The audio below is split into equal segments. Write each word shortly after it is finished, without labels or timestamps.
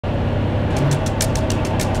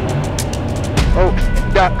Oh,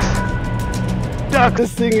 ducks. Ducks.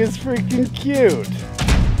 This thing is freaking cute.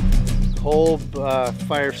 Kolb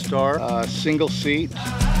Firestar, single seat.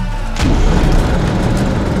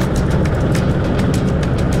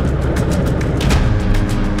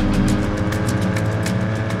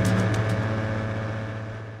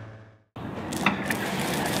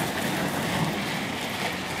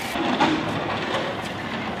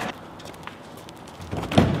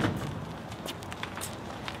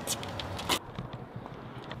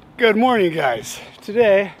 Good morning, guys.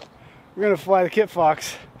 Today we're gonna fly the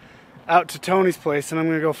Kitfox out to Tony's place, and I'm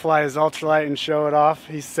gonna go fly his ultralight and show it off.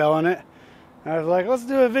 He's selling it. And I was like, let's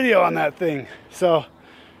do a video on that thing. So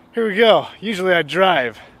here we go. Usually I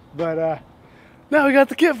drive, but now we got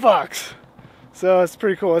the Kitfox. So it's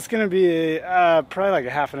pretty cool. It's gonna be probably like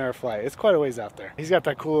a half an hour flight. It's quite a ways out there. He's got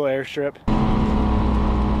that cool little airstrip. All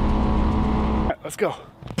right, let's go.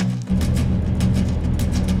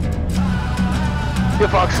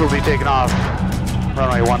 Kitfox will be taking off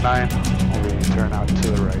runway 19. We'll be turn out to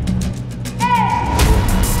the right.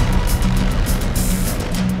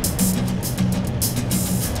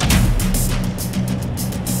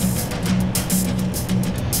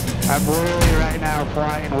 I'm really right now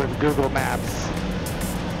flying with Google Maps.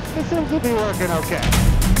 It seems to be working okay.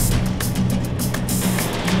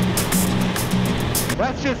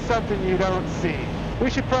 That's just something you don't see. We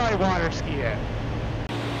should probably water ski it.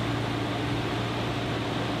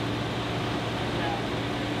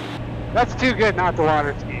 That's too good not to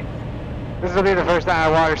water ski. This will be the first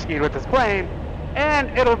time I water skied with this plane, and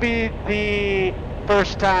it'll be the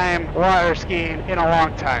first time water skiing in a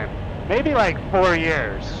long time. Maybe like 4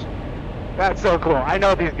 years. That's so cool. I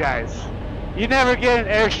know these guys. You never get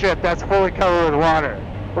an airstrip that's fully covered with water.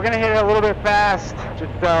 We're gonna hit it a little bit fast,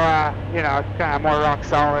 just so, you know, it's kind of more rock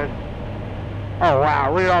solid. Oh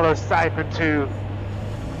wow, look at all those siphon tubes.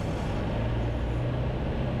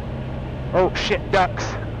 Oh shit, ducks.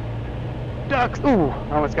 Ducks. Ooh,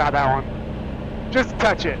 I almost got that one. Just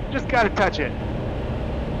touch it. Just gotta touch it.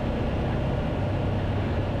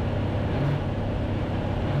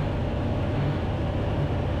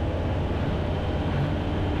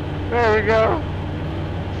 There we go.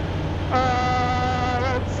 Ah,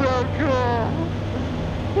 that's so cool.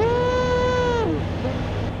 Woo!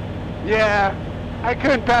 Yeah, I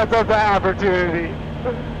couldn't pass up that opportunity.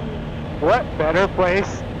 What better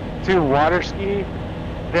place to water ski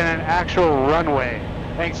than an actual runway?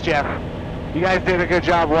 Thanks, Jeff. You guys did a good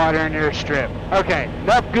job watering your strip. Okay,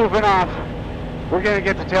 enough goofing off. We're gonna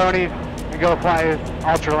get to Tony and go fly his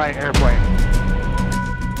ultralight airplane.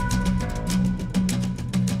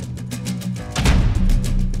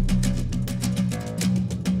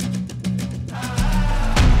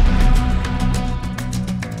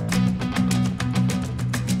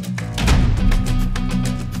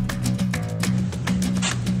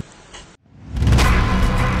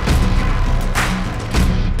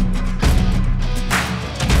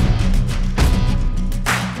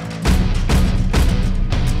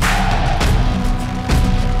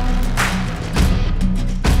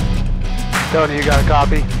 Tony, you got a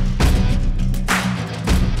copy?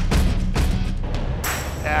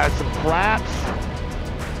 Add some flaps.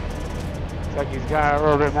 Looks like he's got a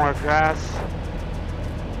little bit more grass.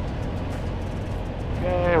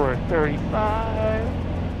 Okay, we're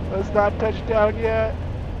 35. Let's not touch down yet.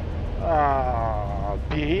 Oh,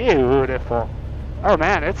 beautiful. Oh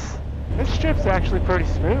man, this strip's actually pretty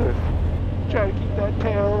smooth. Try to keep that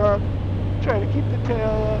tail up. Try to keep the tail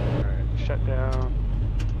up. Alright, shut down.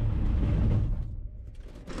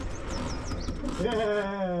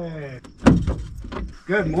 Yay!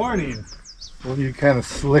 Good morning. Well, you kind of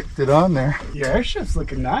slicked it on there. Your airship's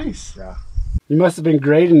looking nice. Yeah. You must have been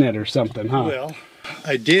grading it or something, huh? Well,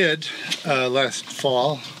 I did last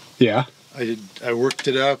fall. Yeah. I worked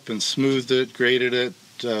it up and smoothed it, graded it,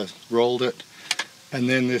 rolled it, and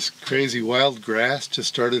then this crazy wild grass just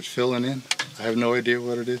started filling in. I have no idea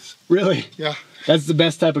what it is. Really? Yeah. That's the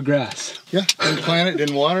best type of grass. Yeah. Didn't plant it,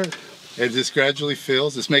 didn't water it. It just gradually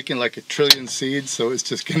fills. It's making like 1 trillion seeds, so it's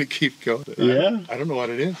just going to keep going. Yeah? I don't know what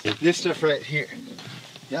it is. This stuff right here.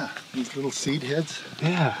 Yeah, these little seed heads.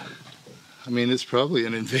 Yeah. I mean, it's probably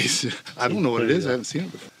an invasive. I don't know what it is. I haven't seen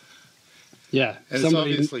it before. Yeah. And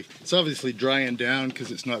it's obviously drying down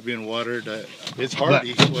because it's not being watered. It's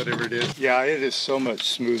hardy, whatever it is. Yeah, it is so much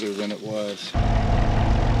smoother than it was.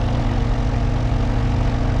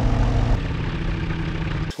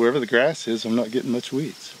 Wherever the grass is, I'm not getting much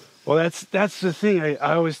weeds. Well, that's the thing. I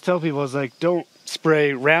always tell people is like, don't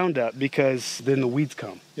spray Roundup because then the weeds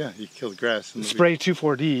come. Yeah, you kill the grass. And spray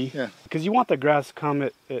 2,4-D. Yeah. Because you want the grass to come,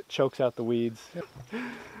 it chokes out the weeds. Yeah.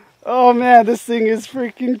 Oh man, this thing is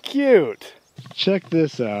freaking cute. check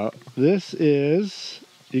this out. This is,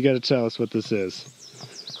 you got to tell us what this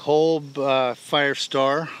is. Kolb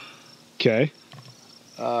Firestar. Okay.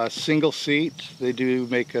 Single seat. They do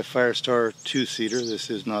make a Firestar 2-seater. This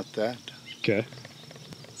is not that. Okay.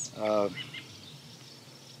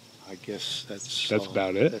 I guess that's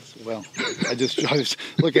about it. Well, I was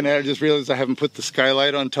looking at it, just realized I haven't put the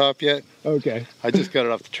skylight on top yet. Okay. I just got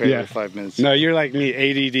it off the trailer 5 minutes No, you're like me,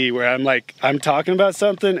 ADD, where I'm talking about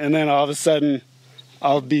something, and then all of a sudden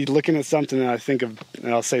I'll be looking at something and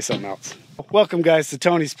I'll say something else. Welcome, guys, to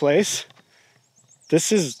Tony's place.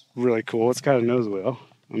 This is really cool. It's got a nose wheel.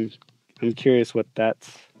 I'm curious what that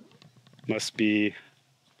must be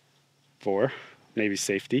for. Maybe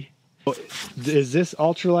safety. Is this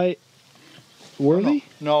ultralight worthy?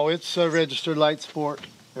 No, it's a registered light sport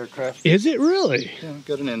aircraft. Is it really? Yeah,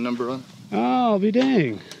 got an N number on it. Oh, I'll be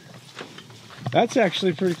dang. That's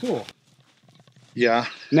actually pretty cool. Yeah.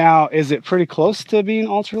 Now, is it pretty close to being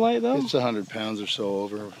ultralight though? It's 100 pounds or so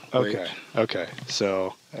over. Okay.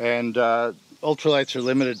 So. And ultralights are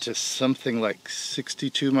limited to something like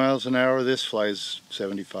 62 miles an hour. This flies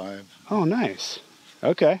 75. Oh, nice.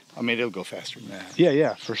 Okay. I mean, it'll go faster than that.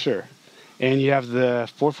 Yeah, for sure. And you have the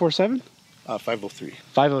 447? 503.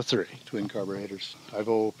 503. Twin carburetors.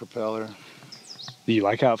 5.0 propeller. Do you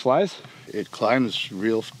like how it flies? It climbs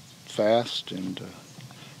real fast, and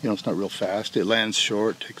it's not real fast. It lands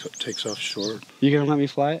short, takes off short. You gonna let me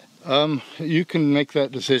fly it? You can make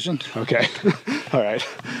that decision. Okay. All right.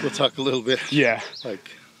 We'll talk a little bit. Yeah. Like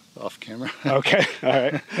off camera. Okay. All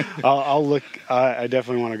right. I'll look. I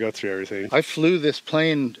definitely want to go through everything. I flew this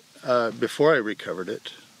plane before I recovered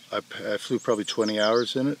it. I flew probably 20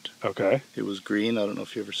 hours in it. Okay. It was green. I don't know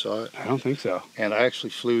if you ever saw it. I don't think so. And I actually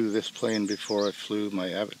flew this plane before I flew my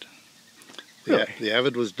Avid. Really? The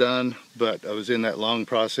Avid was done, but I was in that long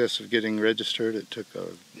process of getting registered. It took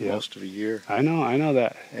most of a year. I know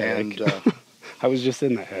that. And I was just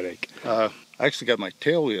in that headache. I actually got my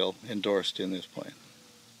tail wheel endorsed in this plane.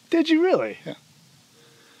 Did you really? Yeah.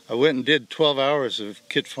 I went and did 12 hours of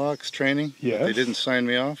Kitfox training. Yes. They didn't sign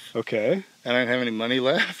me off. Okay. And I didn't have any money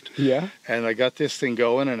left. Yeah. And I got this thing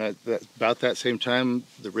going, and about that same time,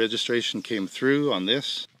 the registration came through on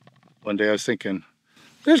this. One day I was thinking,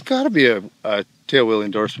 there's got to be a tailwheel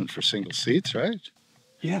endorsement for single seats, right?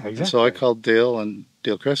 Yeah, exactly. And so I called Dale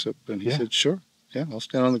Cressup, and he Yeah. said, sure. Yeah, I'll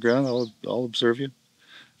stand on the ground. I'll observe you.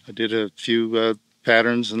 I did a few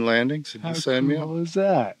patterns and landings, and he signed me up. How cool is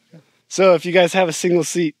that? So if you guys have a single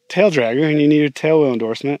seat tail dragger and you need a tail wheel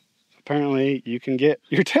endorsement, apparently you can get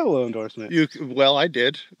your tail wheel endorsement. Well, I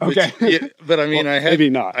did. Okay. But I mean, Well, I had maybe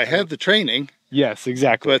not. I had the training. Yes,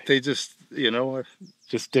 exactly. But they just,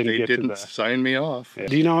 just didn't they get didn't to the... sign me off. Yeah.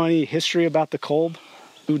 Do you know any history about the Kolb?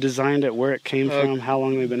 Who designed it, where it came from, how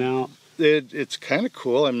long they've been out? It's kind of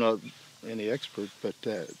cool. I'm not any expert, but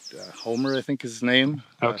Homer, I think is his name.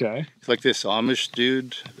 Okay. It's like this Amish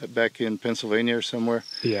dude back in Pennsylvania or somewhere.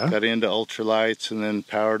 Yeah. Got into ultralights and then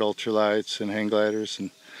powered ultralights and hang gliders,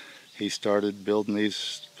 and he started building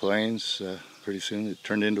these planes. Pretty soon it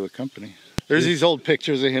turned into a company. There's these old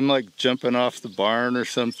pictures of him like jumping off the barn or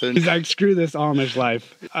something. He's like, screw this Amish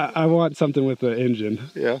life. I want something with the engine.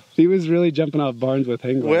 Yeah. He was really jumping off barns with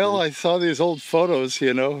hang gliders. Well, I saw these old photos,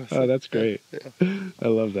 Oh, that's great. Yeah. I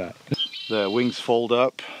love that. The wings fold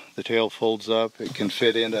up, the tail folds up. It can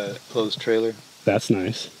fit in a closed trailer. That's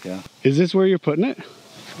nice. Yeah. Is this where you're putting it?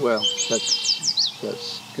 Well,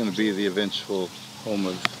 that's going to be the eventual home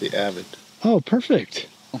of the Avid. Oh, perfect.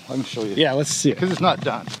 Let me show you. Yeah, let's see it. Because it's not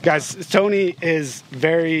done. Guys, Tony is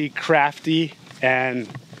very crafty and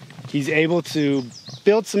he's able to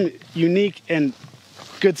build some unique and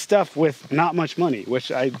good stuff with not much money,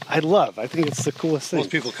 which I love. I think it's the coolest thing. Most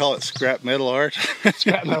people call it scrap metal art.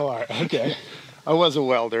 Scrap metal art, okay. I was a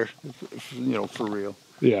welder, for real.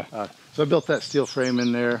 Yeah. So I built that steel frame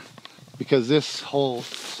in there because this whole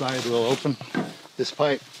side will open. This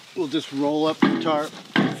pipe will just roll up the tarp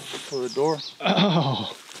for a door.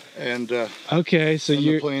 Oh. And okay, so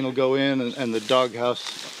the plane will go in, and the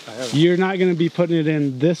doghouse. You're not going to be putting it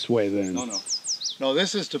in this way then? No,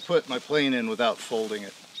 this is to put my plane in without folding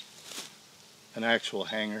it. An actual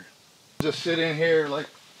hanger. Just sit in here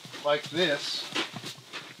like this.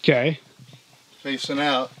 Okay. Facing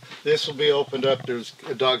out. This will be opened up. There's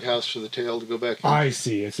a doghouse for the tail to go back in. I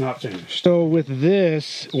see. It's not finished. So with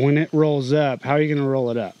this, when it rolls up, how are you going to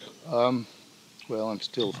roll it up? Well, I'm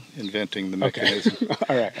still inventing the mechanism. Okay.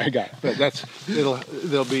 All right, I got it. But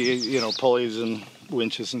there'll be, pulleys and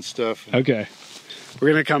winches and stuff. Okay.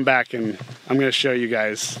 We're going to come back and I'm going to show you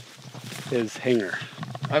guys his hanger.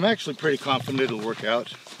 I'm actually pretty confident it'll work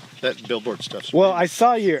out. that billboard stuff's Well, really I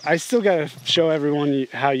saw I still got to show everyone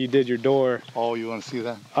how you did your door Oh, you want to see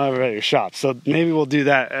that? over at your shop. So maybe we'll do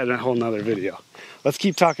that in a whole nother video. Let's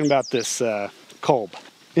keep talking about this Kolb.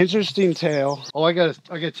 Interesting tail. Oh, I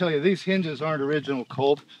gotta tell you, these hinges aren't original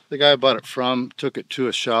Kolb. The guy I bought it from took it to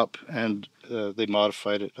a shop and they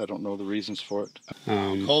modified it. I don't know the reasons for it.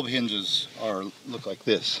 Kolb hinges look like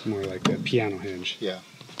this. More like a piano hinge. Yeah.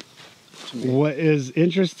 What is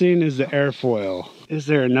interesting is the airfoil. Is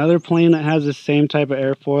there another plane that has the same type of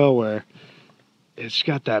airfoil where it's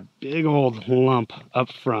got that big old lump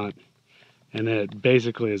up front and it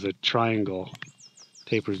basically is a triangle,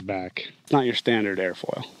 tapers back? It's not your standard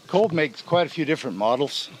airfoil. Kolb makes quite a few different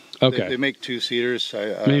models. Okay. They make two-seaters.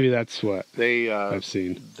 Maybe that's what I've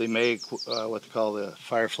seen. They make what they call the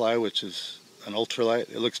Firefly, which is an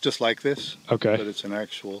ultralight. It looks just like this. Okay. But it's an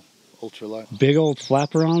actual ultralight. Big old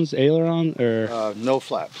flaperons, aileron, or no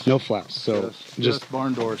flaps. no flaps. So just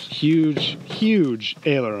barn doors. Huge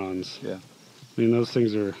ailerons. Yeah. I mean, those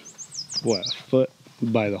things are what, a foot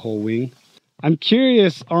by the whole wing. I'm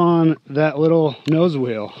curious on that little nose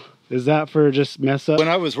wheel. Is that for just mess up? When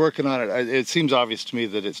I was working on it, it seems obvious to me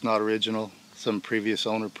that it's not original. Some previous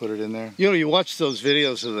owner put it in there. You know, you watch those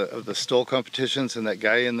videos of the stole competitions and that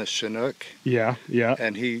guy in the Chinook. Yeah.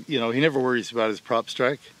 And he never worries about his prop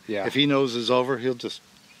strike. Yeah. If he knows it's over, he'll just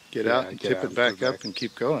get out and tip it back up and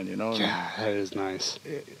keep going, you know. Yeah, that is nice.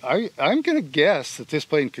 I'm gonna guess that this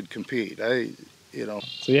plane could compete. So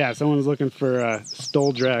yeah, someone's looking for a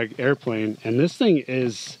stole drag airplane, and this thing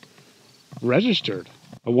is registered.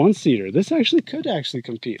 A one-seater. This could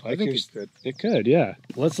compete. I think it could. It could, yeah.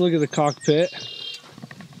 Let's look at the cockpit.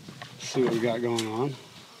 See what we got going on.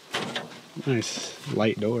 Nice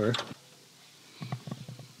light door.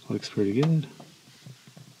 Looks pretty good.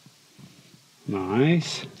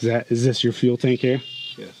 Nice. Is this your fuel tank here?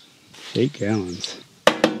 Yes. 8 gallons.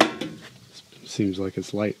 Seems like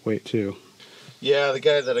it's lightweight too. Yeah, the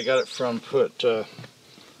guy that I got it from put a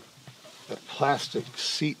plastic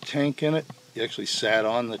seat tank in it. He actually sat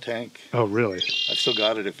on the tank. Oh, really? I still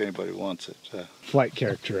got it if anybody wants it. Flight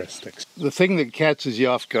characteristics. The thing that catches you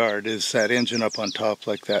off guard is that engine up on top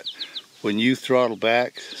like that. When you throttle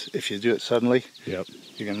back, if you do it suddenly, yep,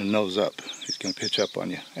 you're going to nose up. He's going to pitch up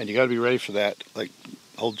on you. And you got to be ready for that. Like,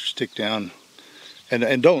 hold your stick down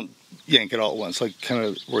and don't yank it all at once. Like, kind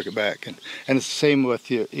of work it back. And it's the same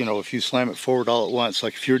with you know, if you slam it forward all at once,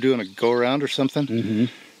 like if you're doing a go around or something,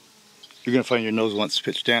 you're going to find your nose wants to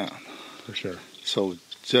pitch down. For sure. So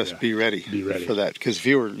just be ready for that. Because if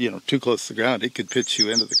you were, too close to the ground, it could pitch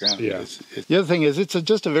you into the ground. Yeah. The other thing is, it's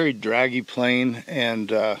just a very draggy plane,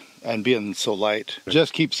 and being so light,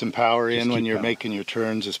 just keep some power in when you're making your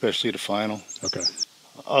turns, especially to final. Okay.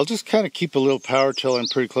 I'll just kind of keep a little power till I'm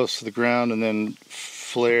pretty close to the ground, and then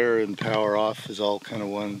flare and power off is all kind of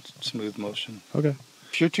one smooth motion. Okay.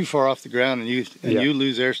 If you're too far off the ground and you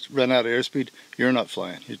run out of airspeed, you're not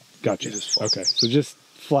flying. Gotcha. You just fall. Okay. So just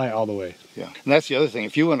fly all the way. Yeah, and that's the other thing.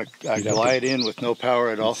 If you want to glide in with no power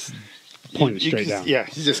at all, point it straight down. Yeah,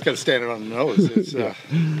 you just got to stand it on the nose. It's,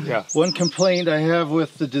 yeah. One complaint I have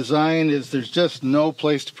with the design is there's just no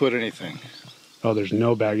place to put anything. Oh, there's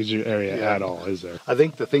no baggage area at all, is there? I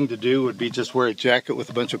think the thing to do would be just wear a jacket with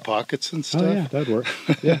a bunch of pockets and stuff. Oh yeah, that'd work.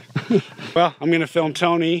 Yeah. Well, I'm gonna film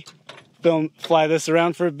Tony, fly this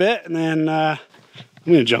around for a bit, and then I'm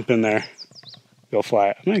gonna jump in there, go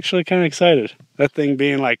fly it. I'm actually kind of excited. That thing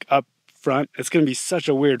being like up front, it's gonna be such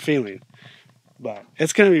a weird feeling, but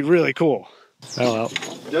it's gonna be really cool. That'll help.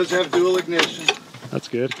 It does have dual ignition. That's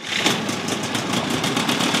good.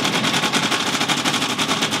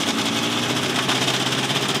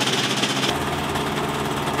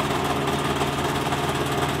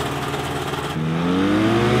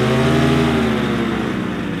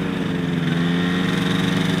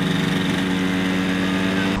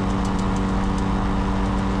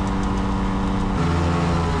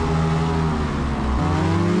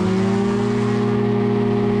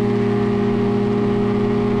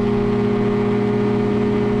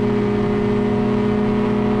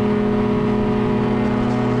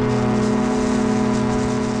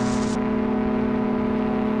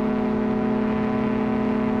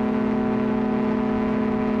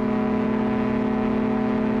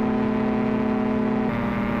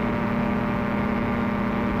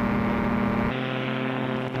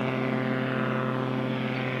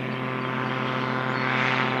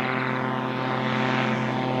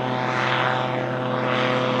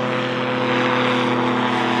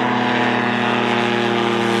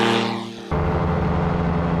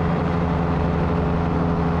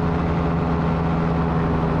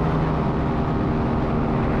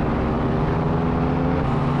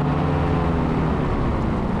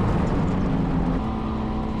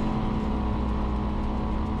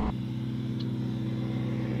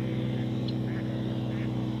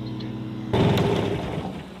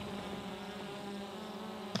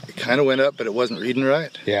 kind of went up, but it wasn't reading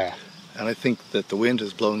right. Yeah. And I think that the wind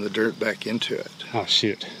has blown the dirt back into it. Oh,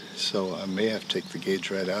 shoot. So I may have to take the gauge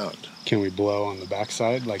right out. Can we blow on the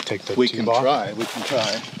backside? Like take the We tube can off? try. We can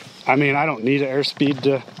try. I mean, I don't need airspeed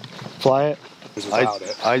to fly it. Without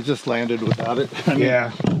it. I just landed without it. I mean,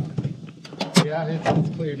 Yeah. Yeah,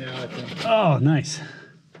 it's clear now, I think. Oh, nice.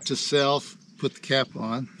 To self, put the cap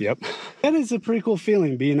on. Yep. That is a pretty cool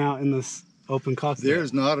feeling, being out in this open cockpit.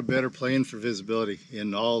 There's not a better plane for visibility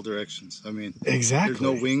in all directions. I mean, exactly. There's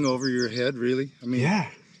no wing over your head, really. I mean, yeah.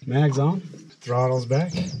 Mags on, throttles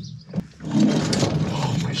back.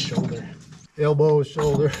 Oh, my shoulder. Elbow,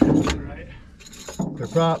 shoulder. Right. Clear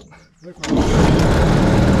prop.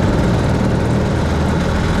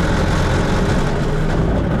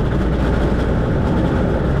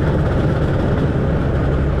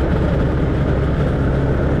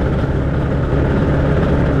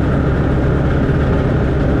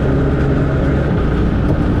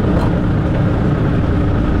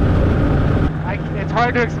 It's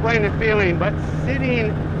hard to explain the feeling, but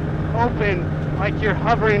sitting open like you're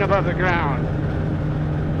hovering above the ground.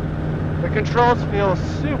 The controls feel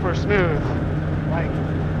super smooth, like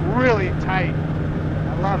really tight.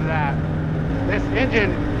 I love that. This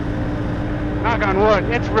engine, knock on wood,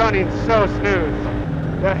 it's running so smooth.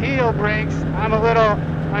 The heel brakes, I'm a little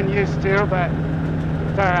unused to, but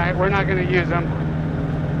it's all right, we're not gonna use them.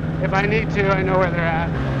 If I need to, I know where they're at.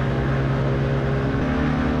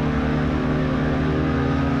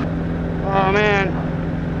 Oh man.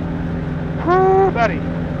 Whoo, buddy.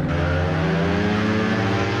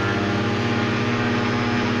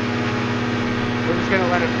 We're just gonna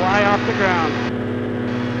let it fly off the ground.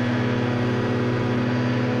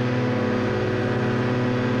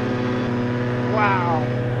 Wow.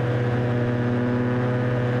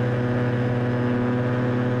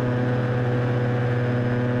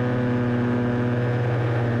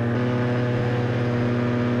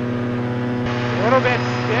 A little bit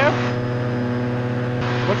stiff.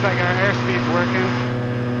 Looks like our airspeed's working.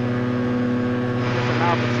 It's an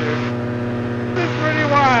altitude. This is pretty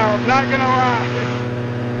wild, not gonna lie.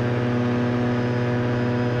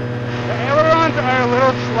 The ailerons are a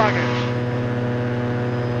little sluggish.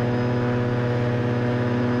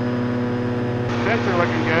 Vents are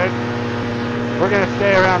looking good. We're gonna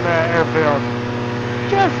stay around the airfield,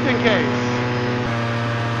 just in case.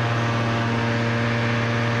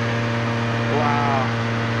 Wow.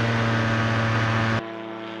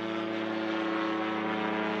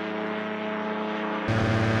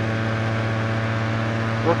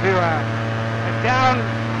 We'll do a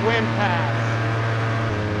downwind pass.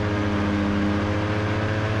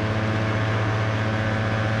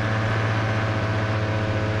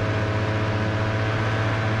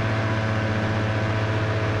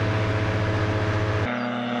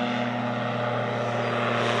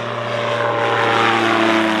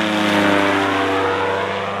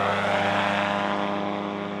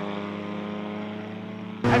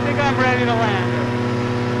 I think I'm ready to land.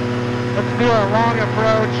 Let's do a long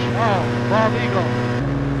approach. Oh, bald eagle.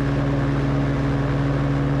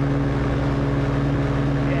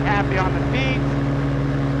 Get happy on the feet.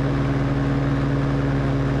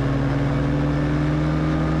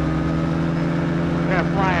 We're gonna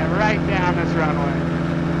fly it right down this runway.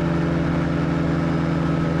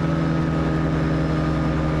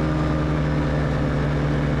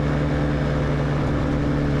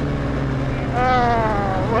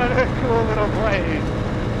 Oh, what a cool little plane.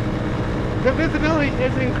 The visibility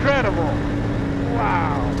is incredible.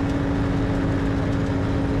 Wow.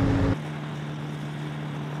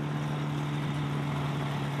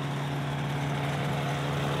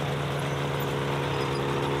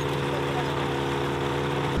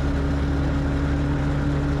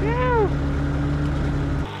 Phew.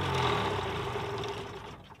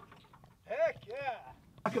 Heck yeah.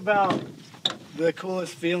 Talk about the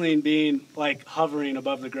coolest feeling being like hovering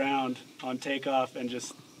above the ground on takeoff and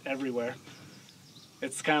just everywhere.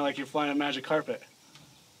 It's kind of like you're flying a magic carpet.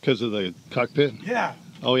 Because of the cockpit? Yeah.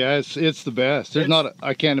 Oh yeah, it's the best.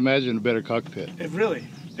 I can't imagine a better cockpit. It really.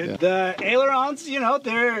 Yeah. The ailerons, you know,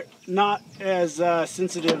 they're not as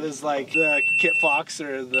sensitive as like the Kitfox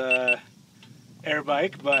or the air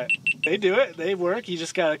bike, but they do it. They work. You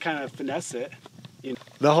just gotta kind of finesse it. You know.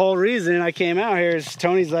 The whole reason I came out here is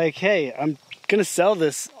Tony's like, hey, I'm gonna sell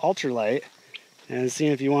this ultralight and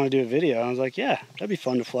seeing if you want to do a video. I was like, yeah, that'd be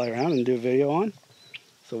fun to fly around and do a video on.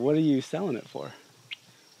 So what are you selling it for?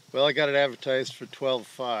 Well, I got it advertised for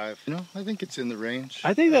 $12,500. You know, I think it's in the range.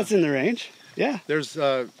 I think that's in the range. Yeah. There's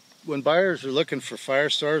when buyers are looking for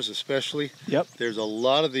Firestars, especially. Yep. There's a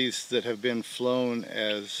lot of these that have been flown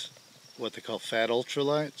as what they call fat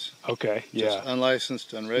ultralights. Okay, yeah. Just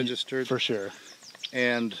unlicensed, unregistered. For sure.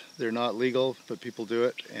 And they're not legal, but people do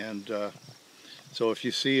it. And so if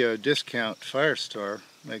you see a discount Firestar,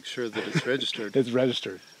 make sure that it's registered. It's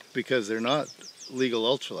registered. Because they're not legal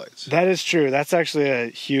ultralights. That is true. That's actually a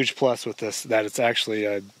huge plus with this, that it's actually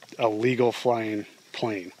a legal flying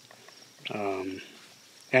plane.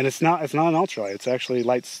 And it's not an ultralight. It's actually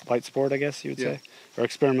light sport, I guess you would say, or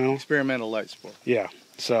experimental. Experimental light sport. Yeah.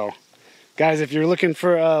 So, guys, if you're looking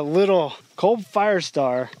for a little Kolb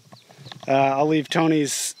Firestar, I'll leave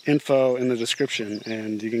Tony's info in the description,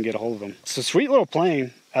 and you can get a hold of him. It's a sweet little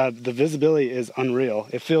plane. The visibility is unreal.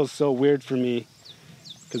 It feels so weird for me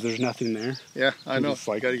because there's nothing there. Yeah, I know.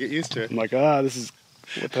 Like, got to get used to it. I'm like, this is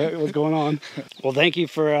what the heck, what's going on? Well, thank you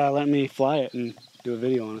for letting me fly it and do a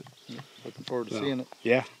video on it. Looking forward to seeing it.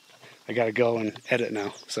 Yeah, I got to go and edit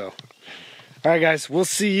now. So, all right, guys, we'll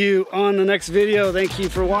see you on the next video. Thank you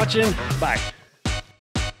for watching. Bye.